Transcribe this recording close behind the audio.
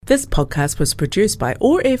This podcast was produced by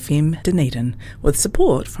OARsome Dunedin with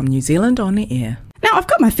support from New Zealand On the Air. Now, I've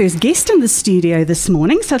got my first guest in the studio this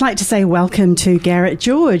morning, so I'd like to say welcome to Garrett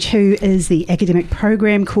George, who is the Academic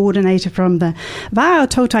Program Coordinator from the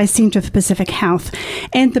Waiatotai Centre for Pacific Health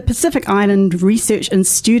and the Pacific Island Research and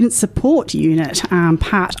Student Support Unit,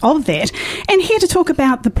 part of that, and here to talk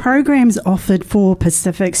about the programs offered for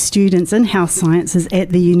Pacific students in health sciences at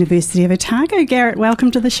the University of Otago. Garrett,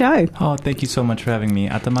 welcome to the show. Oh, thank you so much for having me.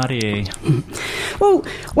 Atamari. Well,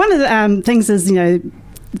 one of the things is,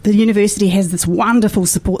 the university has this wonderful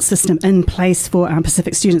support system in place for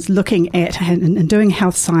Pacific students looking at and doing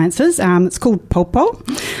health sciences. It's called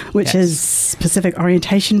POPO, which is Pacific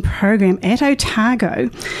Orientation Program at Otago.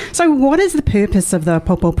 So what is the purpose of the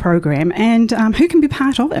POPO program and who can be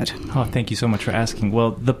part of it? Oh, thank you so much for asking.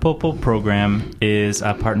 Well, the POPO program is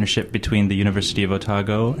a partnership between the University of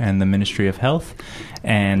Otago and the Ministry of Health.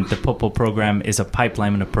 And the POPO program is a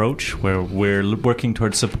pipeline approach where we're working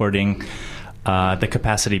towards supporting the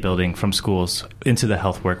capacity building from schools into the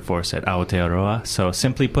health workforce at Aotearoa. So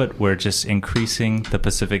simply put, we're just increasing the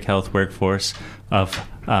Pacific health workforce of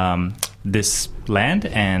this land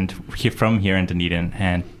and from here in Dunedin.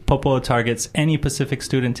 And POPO targets any Pacific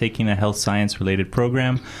student taking a health science related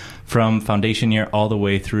program from foundation year all the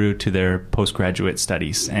way through to their postgraduate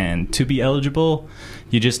studies. And to be eligible,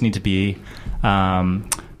 you just need to be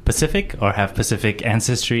Pacific or have Pacific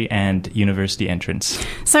ancestry and university entrance.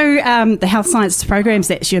 So the health science programs,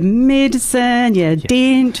 that's your medicine, your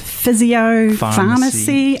dent, physio,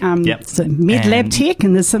 pharmacy, so med lab tech,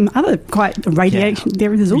 and there's some other quite radiation.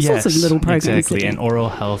 There's all sorts of little programs. Exactly, and oral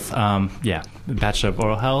health, Bachelor of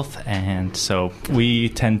Oral Health. And so we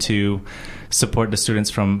tend to support the students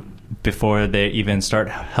from before they even start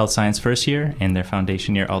health science first year and their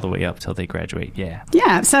foundation year all the way up till they graduate. So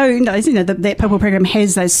that POPO program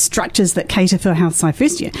has those structures that cater for health science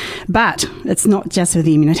first year, but it's not just for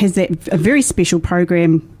them. It has a very special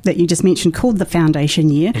program that you just mentioned called the foundation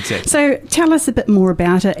year. Exactly. So tell us a bit more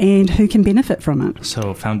about it and who can benefit from it.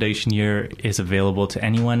 So foundation year is available to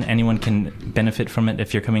anyone. Anyone can benefit from it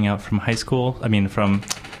if you're coming out from high school, from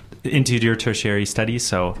into your tertiary studies.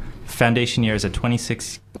 So foundation year is a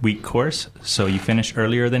 26-week course, so you finish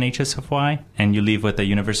earlier than HSFY, and you leave with a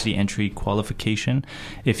university entry qualification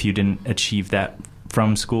if you didn't achieve that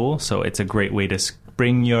from school. So it's a great way to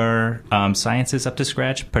bring your sciences up to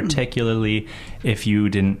scratch, particularly if you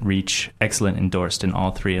didn't reach excellent endorsed in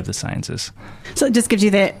all three of the sciences. So it just gives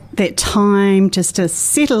you that time just to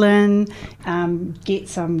settle in, get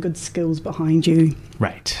some good skills behind you.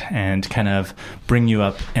 Right, and kind of bring you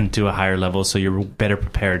up into a higher level so you're better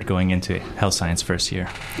prepared going into health science first year.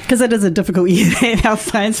 Because it is a difficult year, health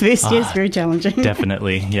science first year is very challenging.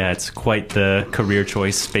 Definitely, it's quite the career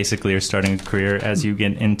choice. Basically, you're starting a career as you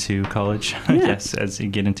get into college, as you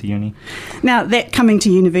get into uni. Now, that coming to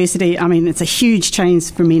university, it's a huge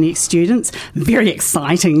change for many students. Very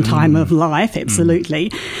exciting time of life,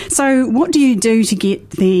 absolutely. So what do you do to get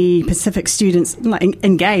the Pacific students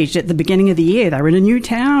engaged at the beginning of the year? They're in a new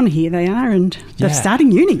town, here they are, and they're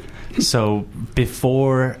starting uni. So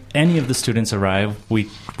before any of the students arrive, we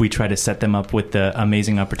try to set them up with the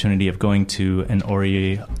amazing opportunity of going to an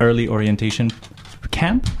early orientation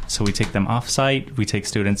camp. So we take them off-site. We take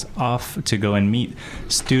students off to go and meet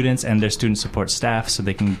students and their student support staff so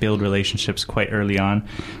they can build relationships quite early on.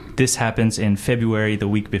 This happens in February, the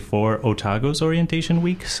week before Otago's orientation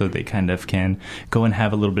week, so they kind of can go and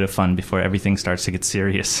have a little bit of fun before everything starts to get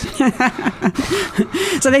serious.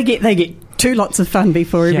 So they get two lots of fun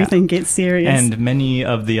before everything gets serious. And many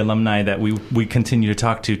of the alumni that we continue to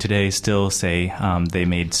talk to today still say they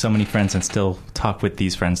made so many friends and still talk with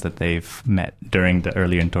these friends that they've met during the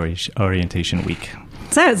early orientation week.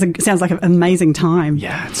 So it sounds like an amazing time.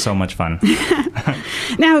 Yeah, it's so much fun.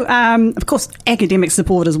 Now, of course, academic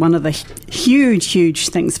support is one of the huge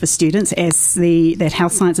things for students, as that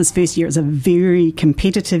health sciences first year is a very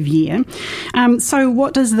competitive year. So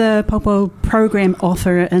what does the POPO program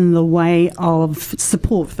offer in the way of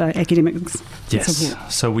support for academics? Yes,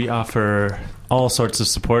 so we offer all sorts of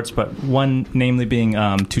supports, but one namely being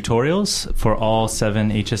tutorials for all 7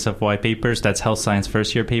 HSFY papers. That's health science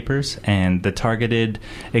first year papers, and the targeted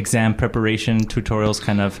exam preparation tutorials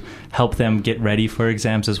kind of help them get ready for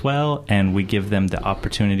exams as well, and we give them the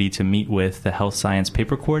opportunity to meet with the health science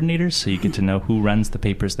paper coordinators so you get to know who runs the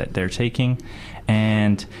papers that they're taking.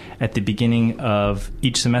 And at the beginning of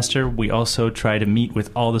each semester, we also try to meet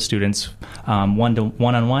with all the students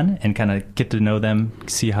one-on-one and kind of get to know them,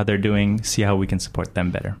 see how they're doing, see how we can support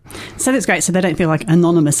them better. So that's great. So they don't feel like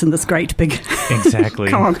anonymous in this great big Exactly.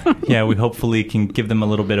 Come on. Yeah, we hopefully can give them a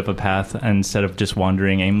little bit of a path instead of just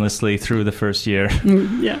wandering aimlessly through the first year.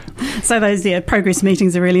 Yeah. So those progress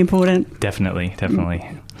meetings are really important. Definitely.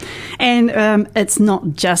 And it's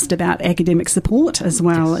not just about academic support as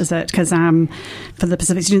well, is it? Because for the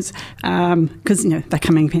Pacific students, because they're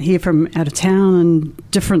coming here from out of town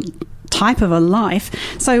and different type of a life.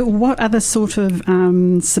 So what other sort of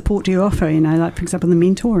support do you offer? Like, for example, the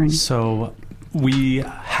mentoring. So we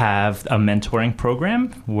have a mentoring program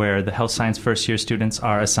where the health science first year students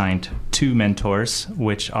are assigned 2 mentors,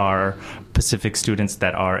 which are Pacific students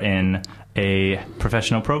that are in a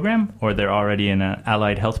professional program or they're already in an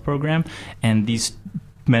allied health program. And these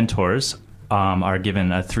mentors are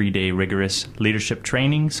given a 3-day rigorous leadership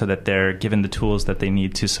training so that they're given the tools that they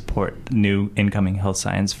need to support new incoming health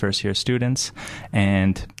science first year students.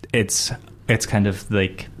 And it's kind of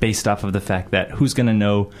like based off of the fact that who's going to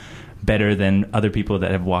know better than other people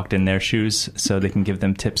that have walked in their shoes, so they can give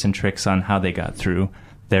them tips and tricks on how they got through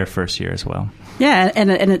their first year as well. Yeah, and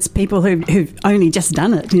it's people who've only just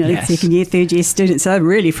done it, Yes. second year, third year students, so they're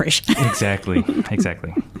really fresh. Exactly.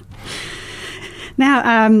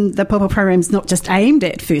 Now, the POPO program is not just aimed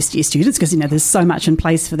at first year students because, there's so much in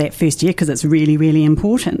place for that first year because it's really, really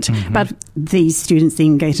important. Mm-hmm. But these students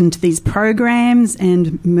then get into these programs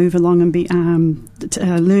and move along and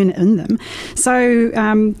learn in them.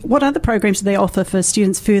 So what other programs do they offer for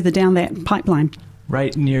students further down that pipeline?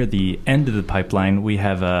 Right near the end of the pipeline, we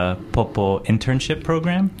have a POPO internship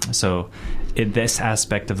program. So this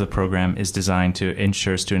aspect of the program is designed to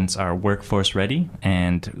ensure students are workforce ready,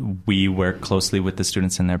 and we work closely with the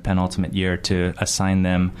students in their penultimate year to assign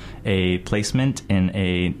them a placement in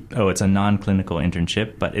it's a non-clinical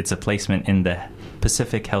internship, but it's a placement in the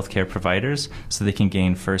Pacific healthcare providers so they can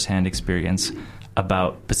gain firsthand experience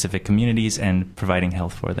about Pacific communities and providing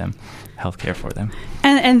healthcare for them.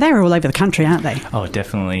 And they're all over the country, aren't they? Oh,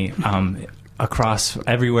 definitely. Across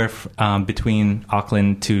everywhere between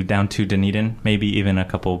Auckland to down to Dunedin, maybe even a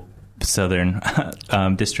couple southern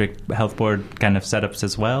district health board kind of setups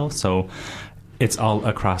as well. So it's all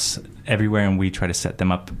across everywhere, and we try to set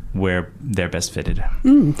them up where they're best fitted.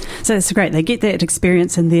 So it's great. They get that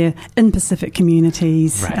experience in their in-Pacific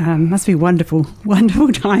communities. Right. Must be wonderful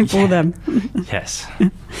time for them. Yes.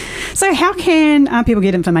 So how can people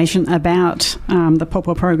get information about the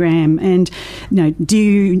POPO program, and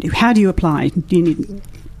how do you apply? Do you need...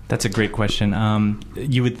 That's a great question.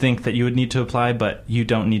 You would think that you would need to apply, but you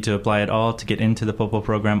don't need to apply at all to get into the POPO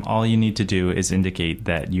program. All you need to do is indicate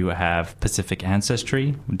that you have Pacific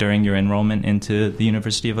ancestry during your enrollment into the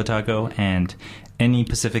University of Otago, and any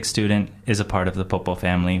Pacific student is a part of the POPO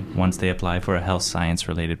family once they apply for a health science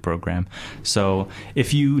related program. So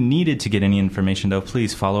if you needed to get any information, though,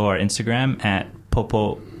 please follow our Instagram at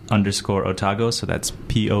popo_Otago. So that's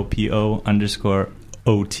POPO_OTAGO.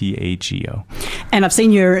 And I've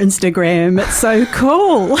seen your Instagram. It's so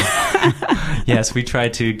cool. Yes, we try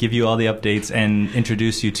to give you all the updates and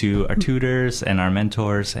introduce you to our tutors and our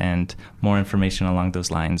mentors and more information along those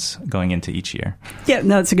lines going into each year. Yeah,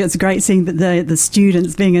 no, it's great seeing that the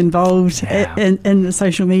students being involved in the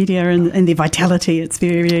social media and their vitality. It's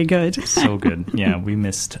very, very good. So good. Yeah, we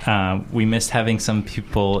missed having some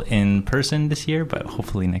people in person this year, but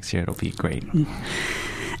hopefully next year it'll be great.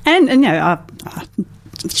 And I've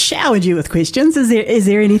showered you with questions. Is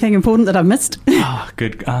there anything important that I've missed? Oh,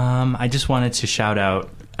 good. I just wanted to shout out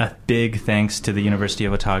a big thanks to the University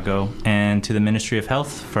of Otago and to the Ministry of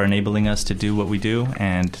Health for enabling us to do what we do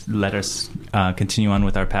and let us continue on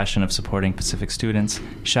with our passion of supporting Pacific students.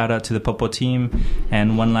 Shout out to the POPO team.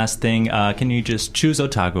 And one last thing, can you just choose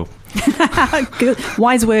Otago? Good.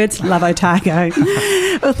 Wise words. Love Otago.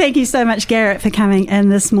 Well, thank you so much, Garrett, for coming in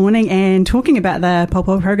this morning and talking about the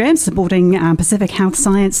POPO program supporting Pacific health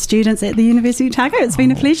science students at the University of Otago. It's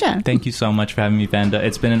been a pleasure. Thank you so much for having me, Vanda.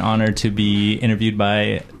 It's been an honor to be interviewed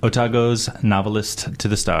by Otago's novelist to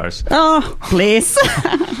the stars. Oh, bless.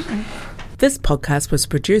 This podcast was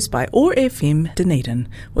produced by OARfm Dunedin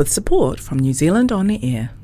with support from New Zealand On the Air.